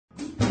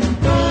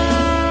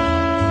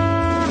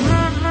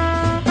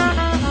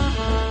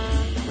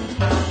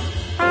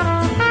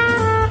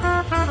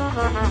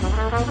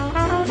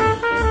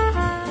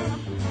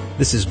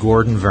This is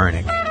Gordon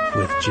Vernick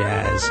with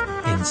Jazz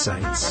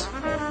Insights.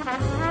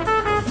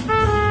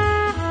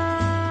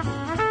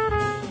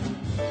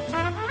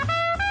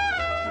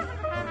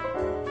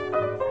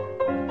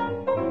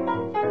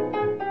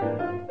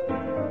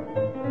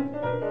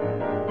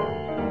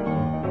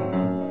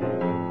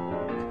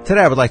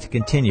 Today I would like to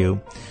continue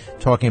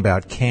talking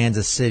about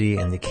Kansas City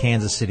and the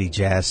Kansas City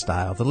jazz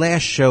style. The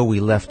last show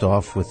we left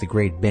off with the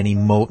great Benny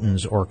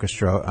Moten's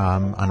orchestra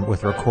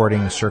with a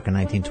recording circa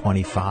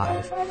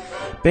 1925.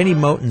 Benny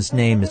Moten's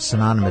name is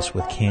synonymous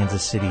with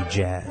Kansas City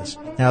jazz.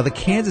 Now, the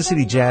Kansas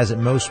City jazz that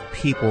most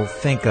people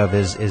think of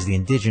as the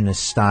indigenous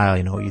style,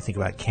 you think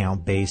about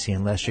Count Basie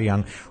and Lester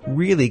Young,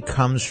 really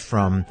comes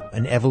from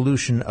an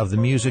evolution of the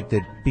music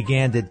that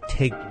began to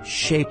take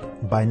shape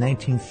by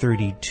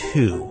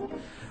 1932.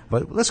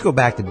 But let's go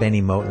back to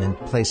Benny Moten and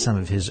play some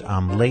of his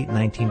late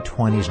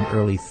 1920s and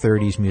early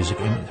 30s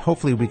music, and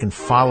hopefully we can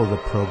follow the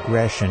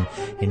progression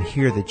and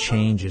hear the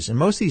changes. And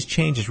most of these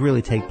changes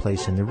really take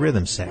place in the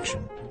rhythm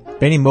section.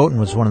 Benny Moten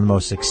was one of the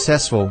most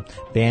successful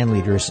band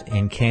leaders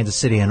in Kansas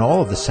City and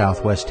all of the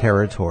Southwest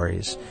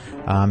Territories.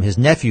 His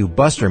nephew,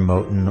 Buster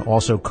Moten,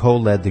 also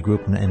co-led the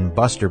group, and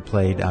Buster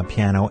played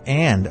piano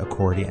and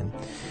accordion.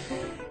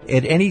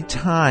 At any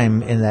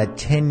time in that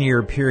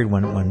 10-year period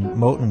when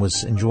Moten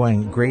was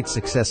enjoying great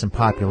success and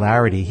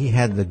popularity, he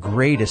had the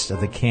greatest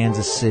of the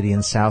Kansas City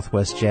and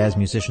Southwest jazz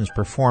musicians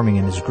performing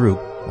in his group,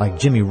 like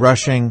Jimmy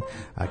Rushing,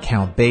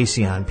 Count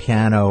Basie on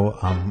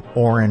piano,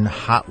 Orrin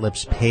Hot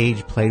Lips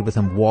Page played with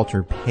him,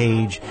 Walter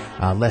Page,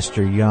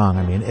 Lester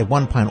Young. At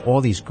one point, all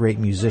these great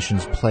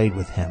musicians played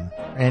with him.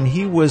 And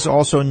he was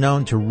also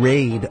known to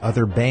raid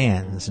other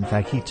bands. In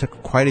fact, he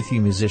took quite a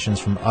few musicians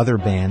from other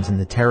bands in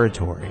the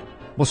territory.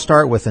 We'll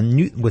start with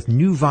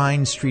New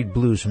Vine Street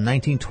Blues from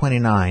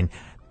 1929,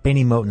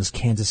 Benny Moten's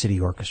Kansas City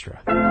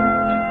Orchestra.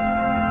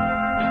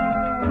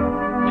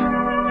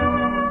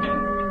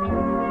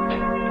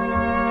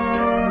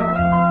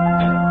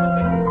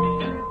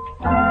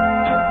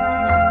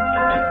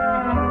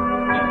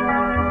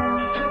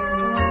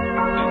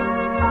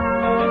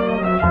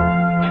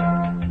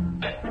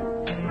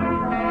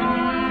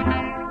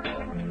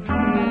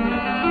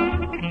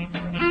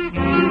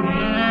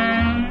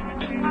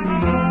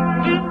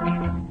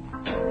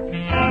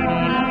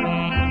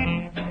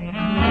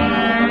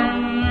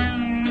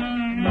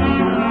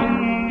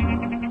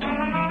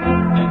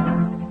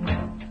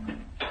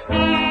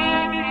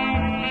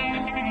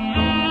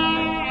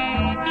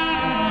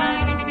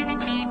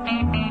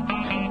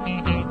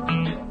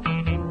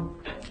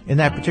 In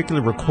that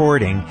particular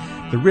recording,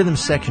 the rhythm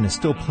section is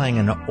still playing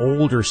an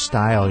older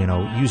style,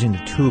 using the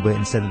tuba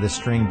instead of the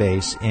string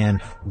bass,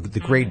 and the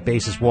great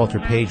bassist Walter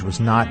Page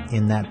was not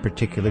in that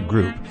particular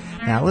group.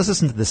 Now, let's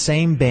listen to the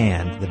same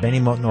band, the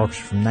Benny Moten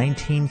Orchestra from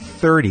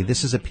 1930.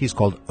 This is a piece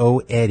called Oh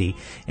Eddie,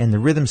 and the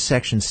rhythm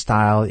section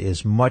style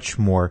is much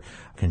more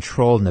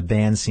controlled, and the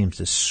band seems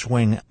to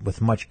swing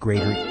with much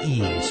greater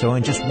ease. So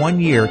in just 1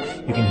 year,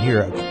 you can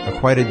hear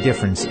quite a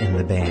difference in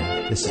the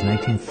band. This is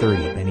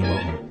 1930, Benny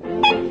Moten.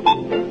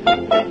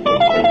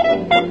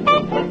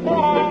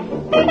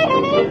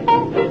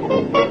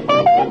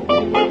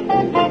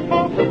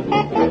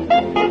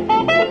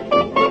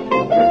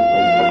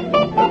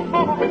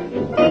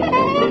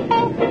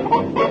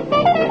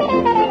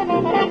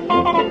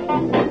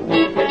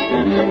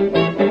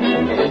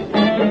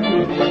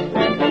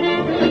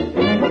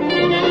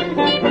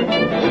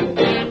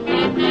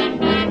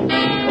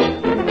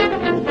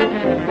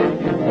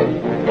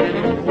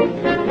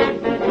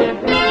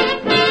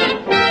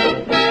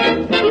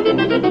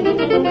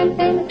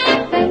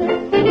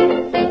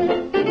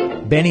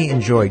 Benny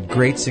enjoyed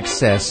great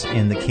success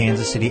in the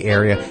Kansas City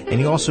area, and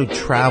he also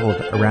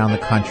traveled around the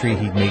country.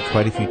 He made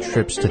quite a few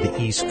trips to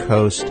the East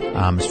Coast,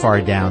 as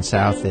far down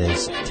south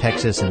as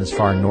Texas and as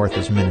far north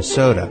as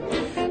Minnesota.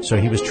 So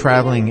he was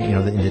traveling,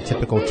 in the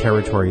typical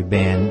territory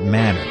band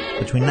manner.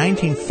 Between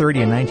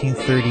 1930 and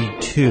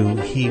 1932,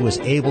 he was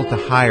able to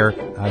hire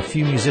a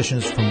few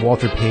musicians from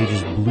Walter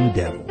Page's Blue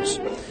Devils.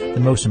 The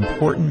most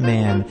important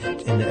man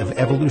in the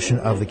evolution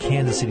of the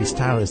Kansas City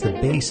style is the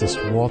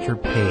bassist Walter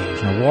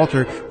Page. Now,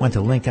 Walter went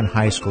to Lincoln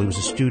High School. He was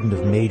a student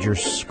of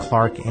Majors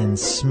Clark and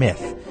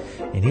Smith.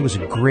 And he was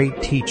a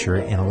great teacher,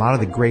 and a lot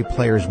of the great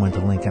players went to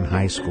Lincoln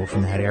High School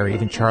from that area.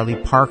 Even Charlie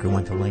Parker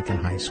went to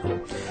Lincoln High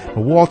School. But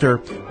Walter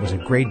was a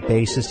great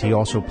bassist. He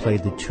also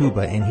played the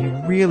tuba, and he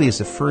really is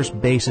the first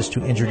bassist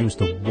to introduce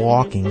the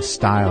walking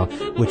style,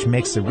 which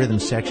makes the rhythm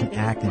section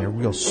act in a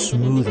real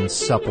smooth and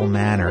supple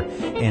manner,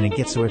 and it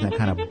gets away from that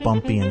kind of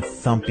bumpy and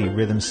thumpy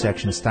rhythm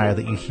section style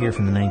that you hear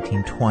from the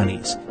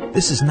 1920s.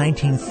 This is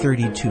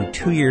 1932,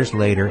 2 years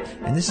later,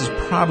 and this is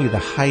probably the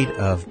height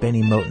of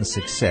Benny Moten's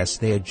success.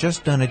 They had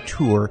just done a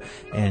tour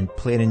and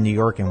played in New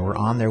York and were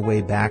on their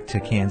way back to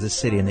Kansas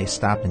City, and they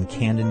stopped in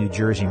Camden, New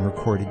Jersey and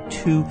recorded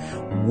two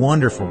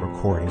wonderful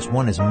recordings.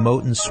 One is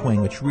Moten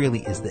Swing, which really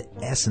is the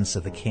essence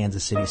of the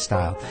Kansas City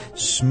style.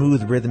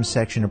 Smooth rhythm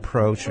section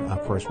approach.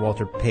 Of course,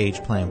 Walter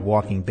Page playing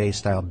walking bass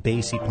style,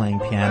 Basie playing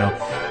piano.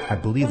 I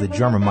believe the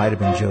drummer might have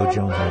been Joe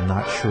Jones, I'm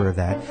not sure of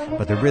that,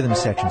 but the rhythm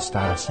section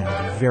style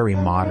sounds very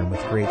modern pattern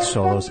with great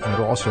solos, and it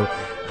also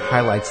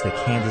highlights the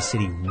Kansas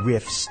City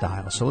riff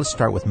style. So let's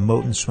start with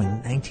Moton Swing.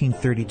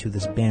 1932,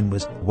 this band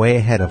was way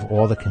ahead of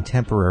all the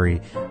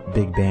contemporary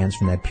big bands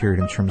from that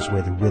period in terms of the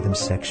way the rhythm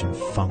section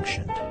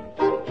functioned.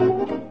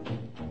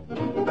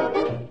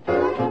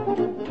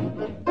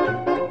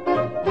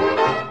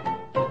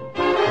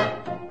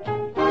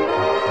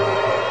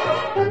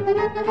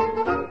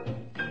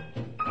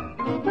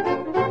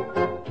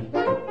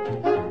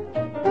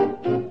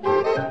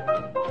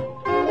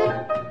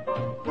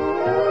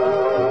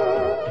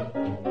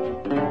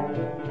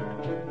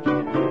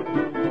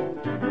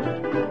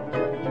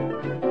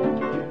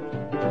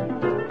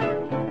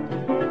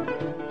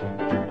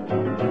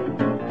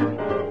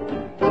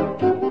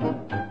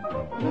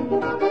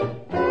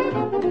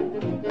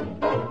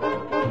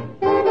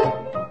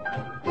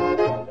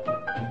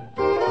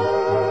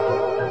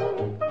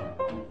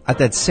 At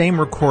that same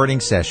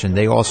recording session,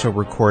 they also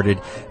recorded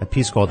a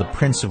piece called The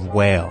Prince of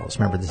Wales.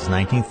 Remember, this is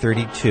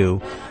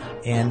 1932.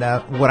 And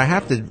what I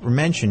have to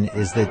mention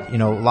is that,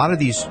 a lot of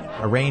these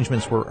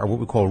arrangements are what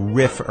we call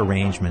riff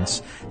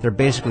arrangements. They're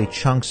basically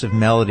chunks of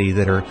melody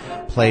that are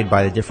played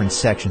by the different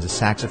sections. A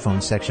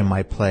saxophone section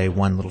might play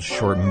one little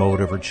short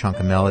motive or chunk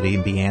of melody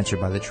and be answered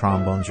by the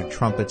trombones or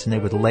trumpets, and they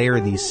would layer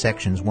these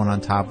sections one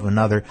on top of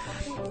another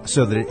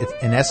so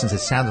that, in essence, it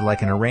sounded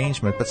like an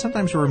arrangement, but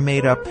sometimes they were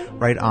made up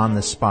right on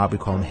the spot. We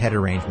call them head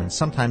arrangements.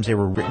 Sometimes they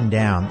were written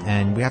down,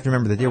 and we have to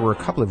remember that there were a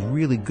couple of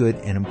really good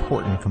and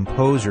important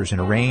composers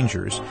and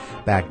arrangers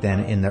back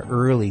then in the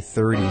early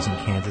 30s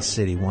in Kansas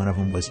City. One of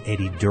them was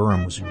Eddie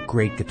Durham, was a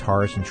great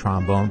guitarist and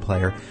trombone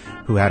player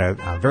who had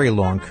a very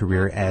long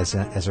career as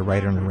a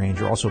writer and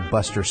arranger. Also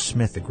Buster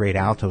Smith, a great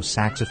alto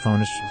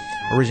saxophonist,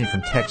 originally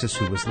from Texas,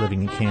 who was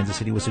living in Kansas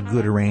City, was a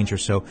good arranger.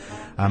 So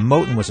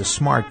Moton was a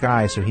smart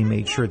guy, so he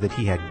made sure that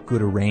he had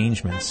good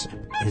arrangements.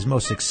 His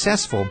most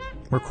successful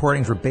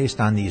recordings were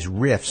based on these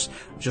riffs,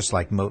 just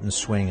like Moton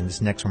Swing and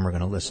this next one we're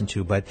going to listen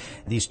to. But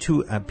these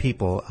two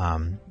people,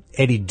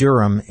 Eddie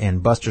Durham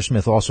and Buster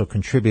Smith, also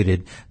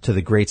contributed to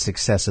the great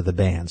success of the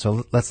band.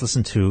 So let's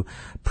listen to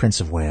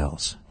Prince of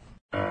Wales.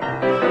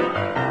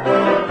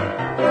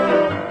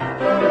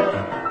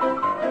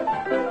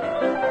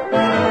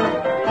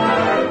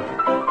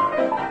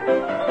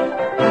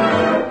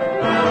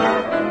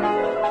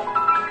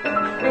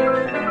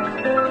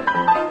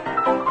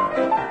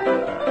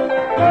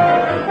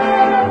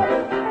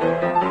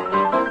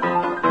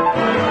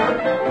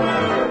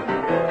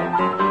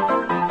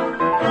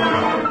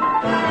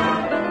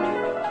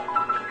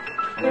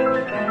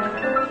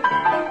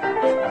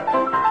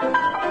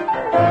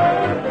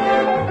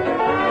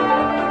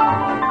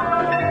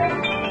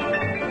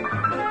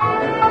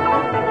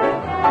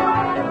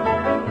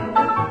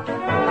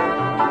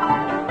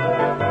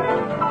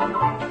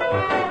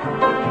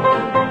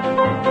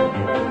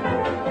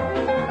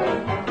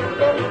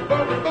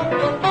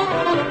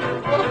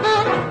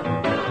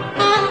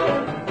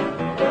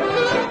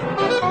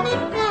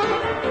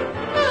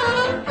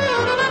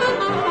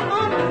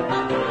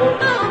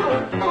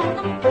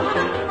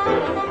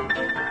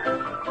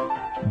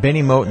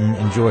 Benny Moton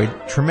enjoyed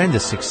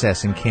tremendous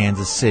success in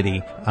Kansas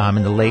City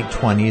in the late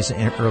 20s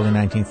and early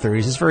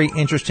 1930s. It's very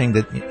interesting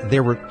that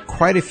there were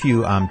quite a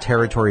few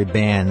territory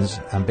bands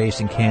based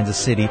in Kansas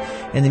City,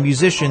 and the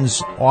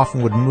musicians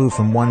often would move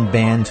from one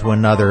band to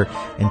another,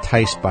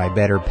 enticed by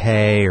better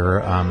pay or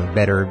a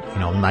better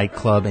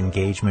nightclub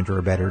engagement or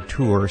a better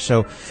tour.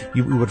 So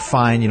you would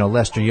find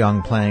Lester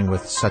Young playing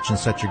with such and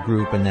such a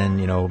group, and then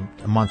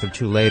a month or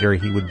two later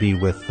he would be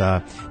with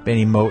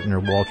Benny Moton or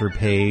Walter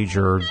Page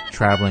or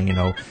traveling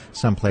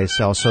someplace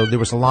else. So there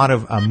was a lot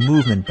of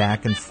movement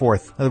back and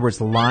forth. In other words,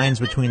 the lines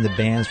between the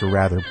bands were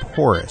rather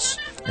porous.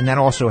 And that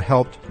also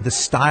helped the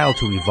style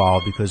to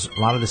evolve because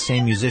a lot of the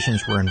same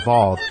musicians were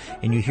involved,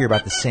 and you hear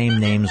about the same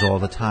names all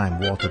the time.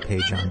 Walter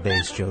Page on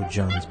bass, Joe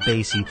Jones,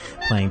 Basie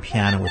playing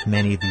piano with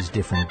many of these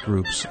different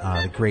groups,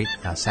 the great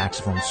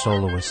saxophone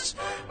soloists,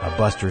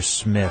 Buster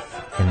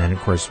Smith, and then, of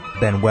course,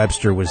 Ben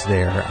Webster was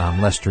there,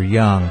 Lester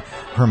Young,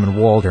 Herman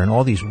Walder, and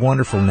all these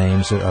wonderful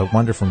names,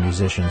 wonderful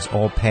musicians,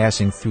 all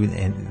passing through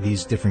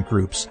these different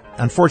groups.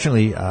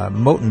 Unfortunately,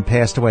 Moton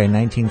passed away in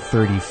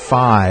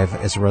 1935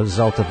 as a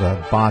result of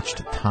a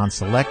botched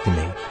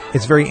tonsillectomy.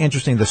 It's very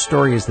interesting. The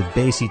story is that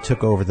Basie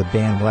took over the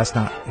band. Well, that's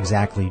not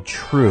exactly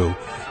true.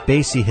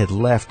 Basie had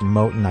left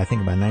Moton, I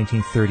think, about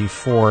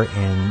 1934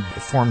 and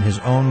formed his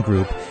own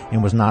group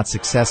and was not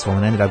successful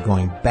and ended up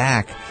going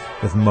back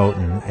with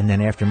Moton. And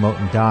then after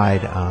Moton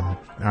died,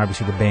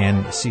 obviously the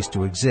band ceased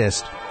to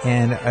exist.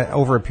 And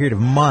over a period of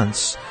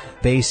months,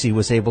 Basie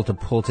was able to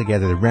pull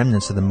together the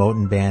remnants of the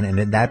Moton band, and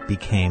then that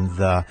became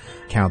the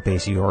Count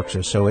Basie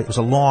Orchestra. So it was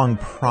a long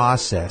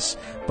process,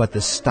 but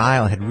the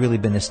style had really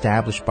been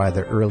established by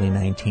the early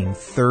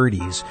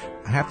 1930s.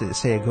 I have to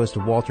say it goes to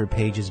Walter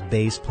Page's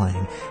bass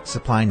playing,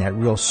 supplying that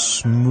real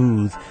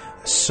smooth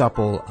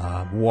supple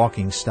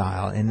walking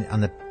style. And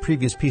on the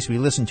previous piece we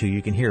listened to,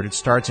 you can hear it. It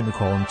starts in the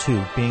colon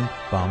 2, bing,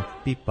 bum,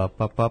 beep, bop,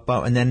 bop, bop,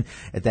 bop. And then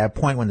at that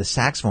point when the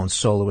saxophone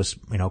soloist,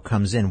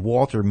 comes in,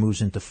 Walter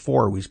moves into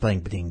 4, where he's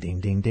playing ding, ding,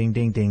 ding, ding,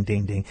 ding, ding,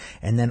 ding, ding.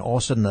 And then all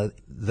of a sudden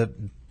the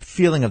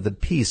feeling of the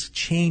piece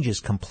changes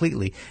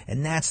completely.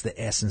 And that's the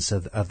essence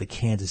of the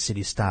Kansas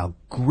City style.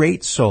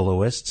 Great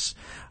soloists,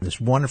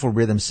 this wonderful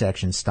rhythm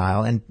section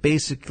style, and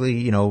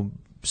basically,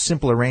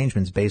 simple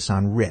arrangements based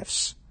on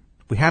riffs.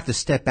 We have to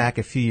step back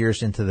a few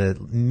years into the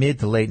mid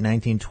to late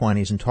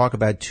 1920s and talk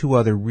about 2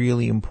 other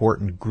really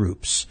important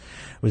groups.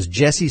 It was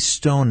Jesse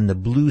Stone and the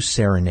Blues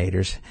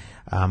Serenaders,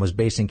 was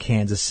based in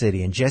Kansas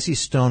City. And Jesse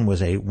Stone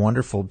was a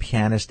wonderful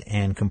pianist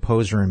and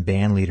composer and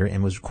band leader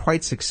and was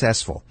quite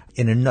successful.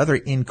 In another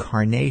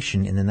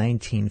incarnation in the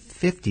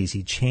 1950s,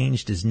 he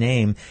changed his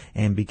name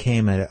and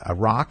became a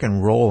rock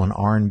and roll and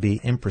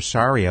R&B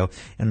impresario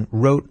and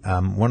wrote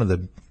one of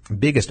the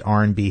biggest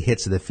R&B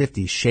hits of the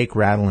 50s, Shake,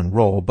 Rattle, and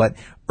Roll. But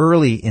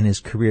early in his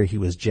career, he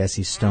was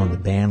Jesse Stone, the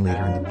band leader.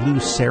 And the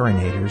Blues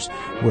Serenaders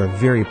were a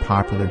very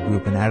popular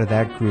group. And out of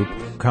that group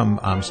come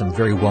some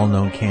very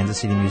well-known Kansas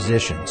City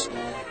musicians.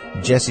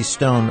 Jesse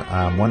Stone,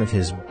 one of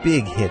his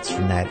big hits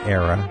from that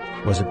era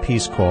was a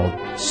piece called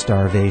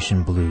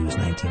Starvation Blues,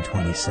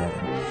 1927.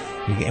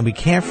 And we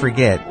can't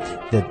forget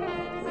that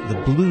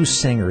the blues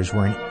singers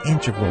were an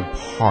integral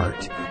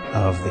part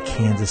of the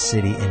Kansas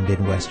City and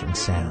Midwestern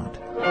sound.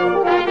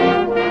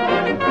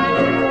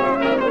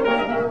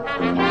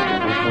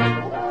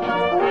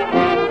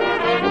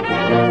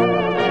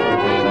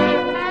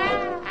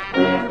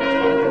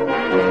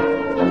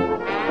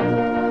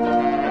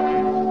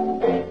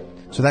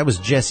 So that was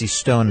Jesse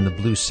Stone and the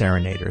Blues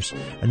Serenaders.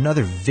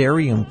 Another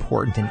very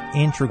important and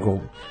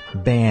integral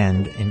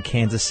band in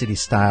Kansas City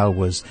style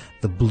was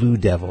the Blue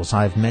Devils.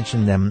 I've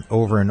mentioned them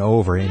over and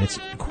over, and it's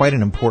quite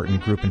an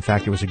important group. In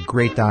fact, there was a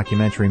great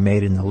documentary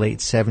made in the late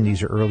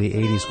 70s or early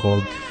 80s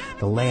called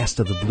The Last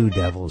of the Blue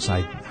Devils.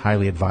 I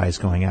highly advise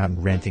going out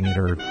and renting it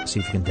or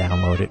see if you can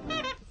download it.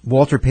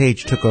 Walter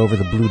Page took over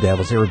the Blue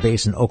Devils. They were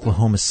based in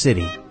Oklahoma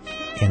City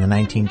in the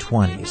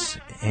 1920s.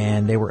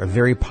 And they were a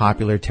very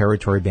popular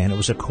territory band. It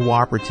was a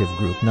cooperative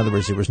group. In other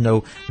words, there was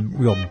no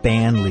real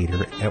band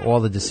leader.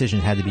 All the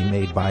decisions had to be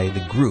made by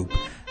the group.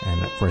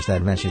 And, of course, that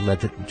eventually led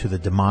to the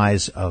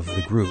demise of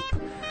the group.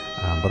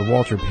 But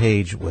Walter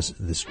Page was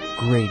this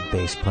great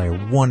bass player,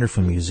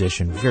 wonderful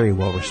musician, very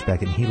well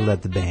respected. He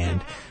led the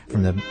band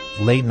from the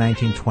late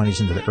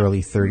 1920s into the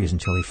early 30s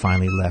until he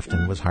finally left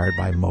and was hired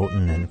by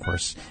Moten. And, of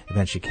course,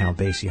 eventually Count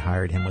Basie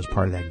hired him, was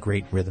part of that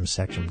great rhythm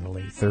section in the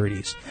late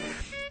 30s.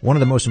 One of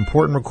the most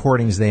important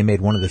recordings they made,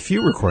 one of the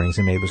few recordings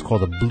they made, was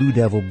called the Blue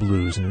Devil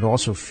Blues, and it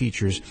also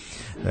features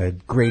a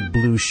great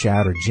blues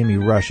shouter, Jimmy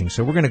Rushing.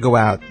 So we're going to go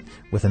out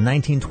with a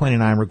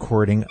 1929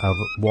 recording of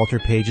Walter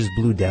Page's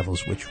Blue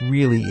Devils, which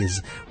really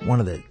is one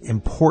of the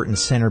important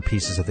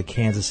centerpieces of the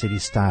Kansas City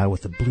style,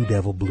 with the Blue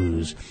Devil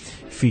Blues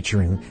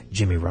featuring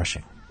Jimmy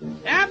Rushing.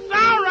 That's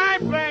all right,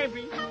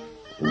 baby.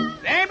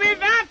 Baby,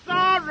 that's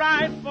all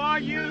right for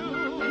you.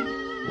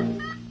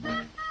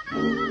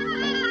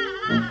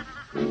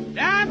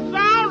 That's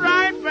all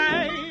right,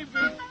 baby.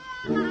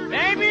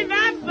 Baby,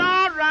 that's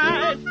all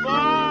right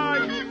for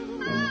you.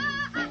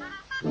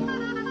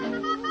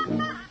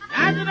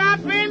 Now that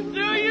I've been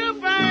to you,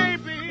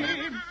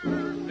 baby,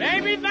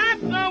 baby,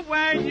 that's the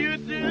way you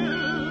do.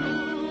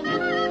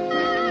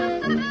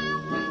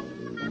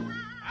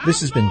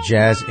 This has been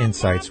Jazz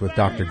Insights with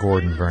Dr.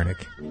 Gordon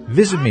Vernick.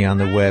 Visit me on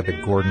the web at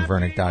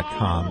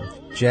gordonvernick.com.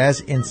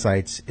 Jazz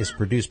Insights is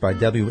produced by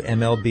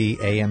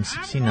WMLB AM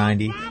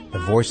 1690, the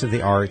voice of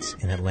the arts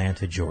in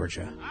Atlanta,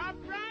 Georgia.